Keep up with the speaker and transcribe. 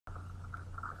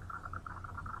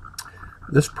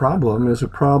This problem is a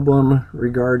problem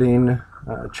regarding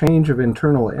change of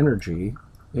internal energy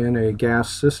in a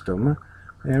gas system,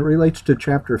 and it relates to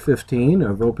Chapter 15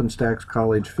 of OpenStax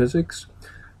College Physics.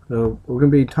 So we're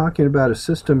going to be talking about a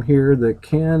system here that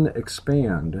can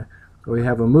expand. We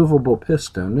have a movable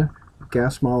piston,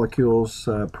 gas molecules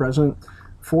present,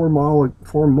 4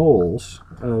 moles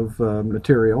of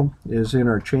material is in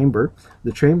our chamber.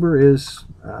 The chamber is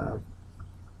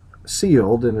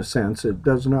sealed in a sense. It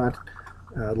does not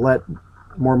let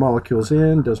more molecules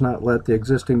in, does not let the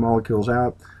existing molecules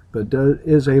out, but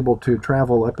is able to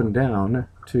travel up and down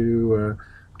to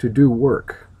do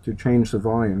work, to change the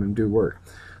volume and do work.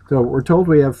 So we're told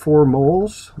we have 4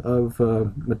 moles of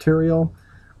material,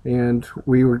 and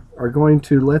we are going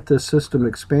to let this system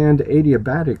expand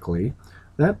adiabatically.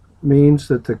 That means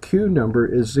that the Q number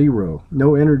is 0.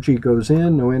 No energy goes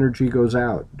in, no energy goes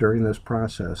out during this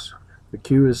process. The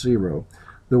Q is 0.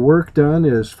 The work done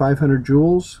is 500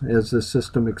 joules as the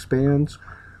system expands.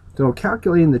 So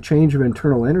calculating the change of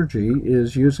internal energy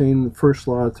is using the first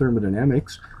law of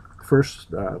thermodynamics.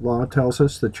 First law tells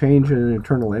us the change in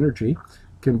internal energy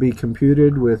can be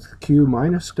computed with Q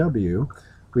minus W.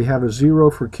 We have a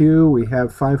 0 for Q, we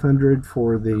have 500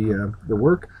 for the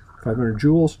work, 500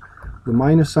 joules. The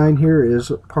minus sign here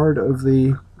is part of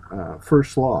the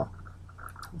first law.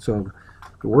 So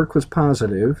the work was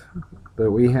positive,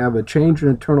 but we have a change in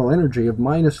internal energy of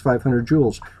minus 500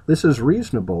 joules. This is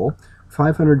reasonable.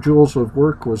 500 joules of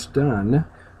work was done.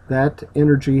 That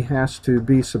energy has to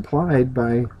be supplied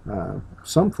by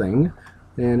something,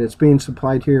 and it's being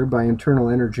supplied here by internal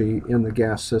energy in the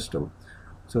gas system.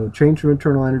 So change of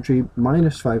internal energy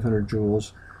minus 500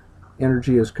 joules,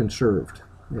 energy is conserved.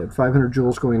 We had 500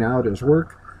 joules going out as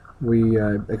work. We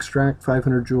extract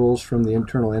 500 joules from the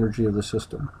internal energy of the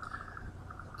system.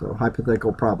 So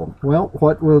hypothetical problem. Well,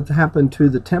 what will happen to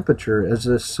the temperature as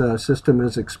this system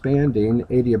is expanding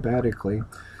adiabatically?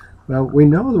 Well, we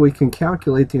know that we can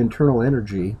calculate the internal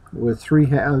energy with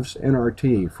 3/2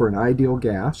 nRT for an ideal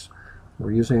gas.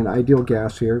 We're using an ideal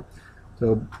gas here.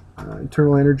 So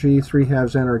internal energy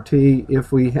 3/2 nRT.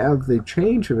 If we have the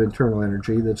change of internal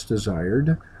energy that's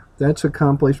desired, that's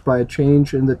accomplished by a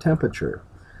change in the temperature.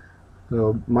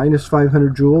 So minus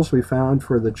 500 joules we found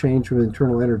for the change of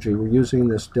internal energy. We're using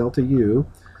this delta U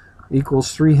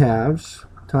equals 3/2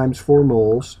 times 4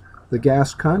 moles, the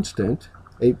gas constant,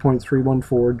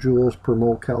 8.314 joules per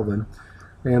mole Kelvin,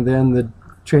 and then the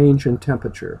change in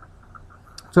temperature.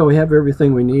 So we have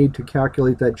everything we need to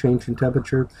calculate that change in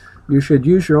temperature. You should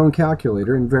use your own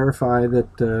calculator and verify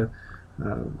that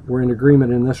we're in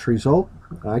agreement in this result.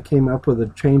 I came up with a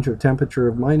change of temperature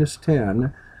of minus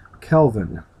 10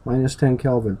 Kelvin. Minus 10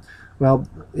 Kelvin. Well,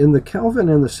 in the Kelvin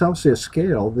and the Celsius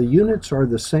scale, the units are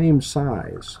the same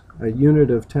size. A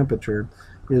unit of temperature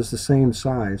is the same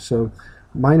size. So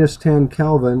minus 10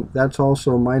 Kelvin, that's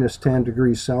also minus 10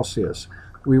 degrees Celsius.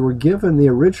 We were given the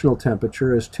original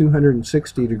temperature as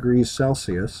 260 degrees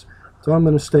Celsius, so I'm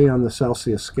going to stay on the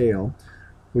Celsius scale.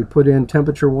 We put in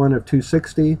temperature 1 of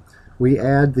 260, we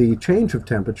add the change of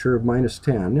temperature of minus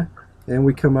 10, and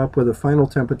we come up with a final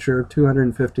temperature of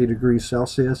 250 degrees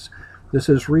Celsius. This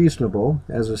is reasonable.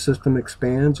 As the system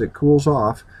expands, it cools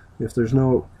off. If there's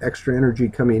no extra energy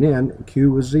coming in,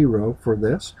 Q is 0 for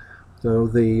this. So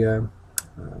the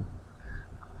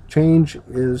change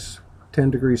is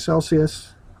 10 degrees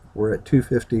Celsius. We're at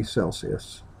 250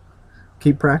 Celsius.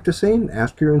 Keep practicing.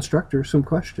 Ask your instructor some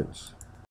questions.